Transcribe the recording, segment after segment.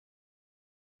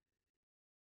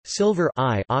Silver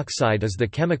I oxide is the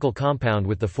chemical compound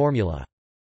with the formula.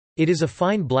 It is a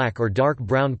fine black or dark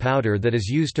brown powder that is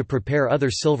used to prepare other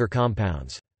silver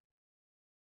compounds.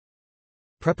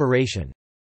 Preparation.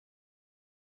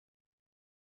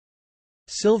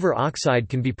 Silver oxide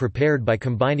can be prepared by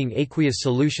combining aqueous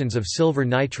solutions of silver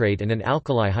nitrate and an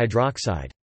alkali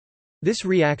hydroxide. This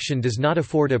reaction does not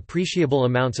afford appreciable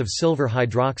amounts of silver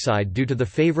hydroxide due to the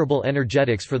favorable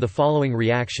energetics for the following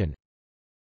reaction: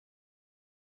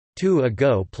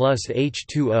 2A plus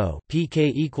H2O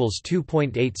pK equals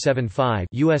 2.875.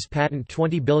 US Patent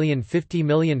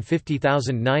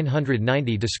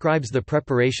 20,050,050,990 describes the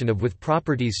preparation of with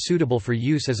properties suitable for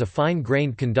use as a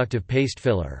fine-grained conductive paste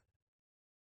filler.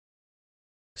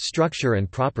 Structure and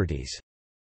properties.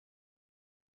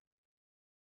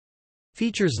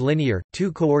 Features linear,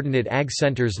 two-coordinate Ag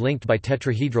centers linked by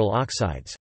tetrahedral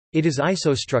oxides. It is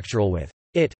isostructural with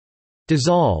it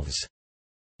dissolves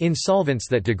in solvents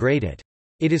that degrade it.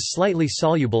 It is slightly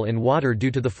soluble in water due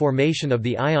to the formation of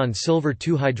the ion silver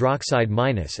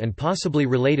 2-hydroxide- and possibly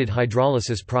related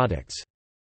hydrolysis products.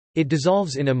 It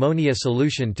dissolves in ammonia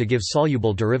solution to give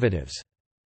soluble derivatives.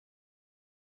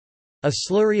 A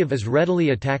slurry of is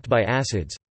readily attacked by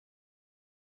acids.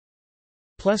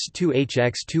 Plus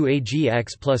 2HX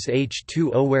 2AgX plus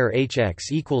H2O where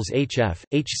HX equals HF,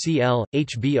 HCl,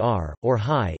 HBr, or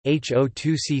high,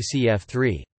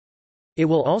 HO2CCF3. It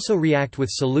will also react with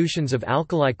solutions of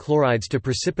alkali chlorides to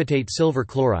precipitate silver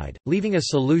chloride, leaving a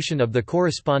solution of the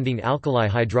corresponding alkali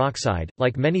hydroxide.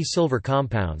 Like many silver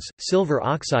compounds, silver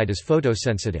oxide is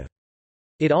photosensitive.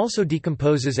 It also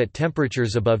decomposes at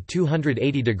temperatures above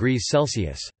 280 degrees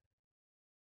Celsius.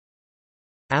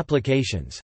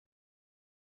 Applications.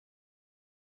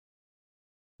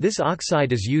 This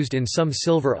oxide is used in some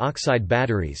silver oxide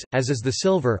batteries, as is the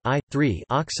silver I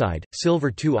oxide,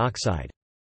 silver oxide.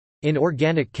 In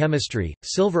organic chemistry,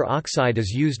 silver oxide is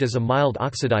used as a mild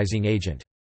oxidizing agent.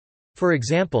 For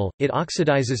example, it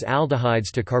oxidizes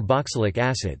aldehydes to carboxylic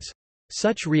acids.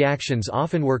 Such reactions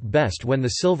often work best when the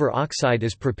silver oxide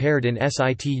is prepared in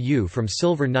situ from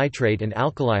silver nitrate and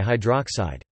alkali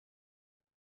hydroxide.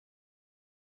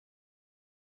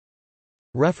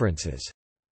 References.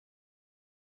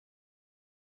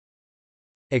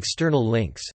 External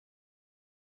links.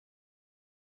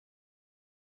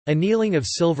 Annealing of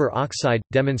silver oxide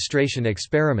 – demonstration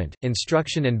experiment,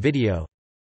 instruction and video.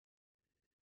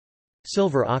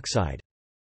 Silver oxide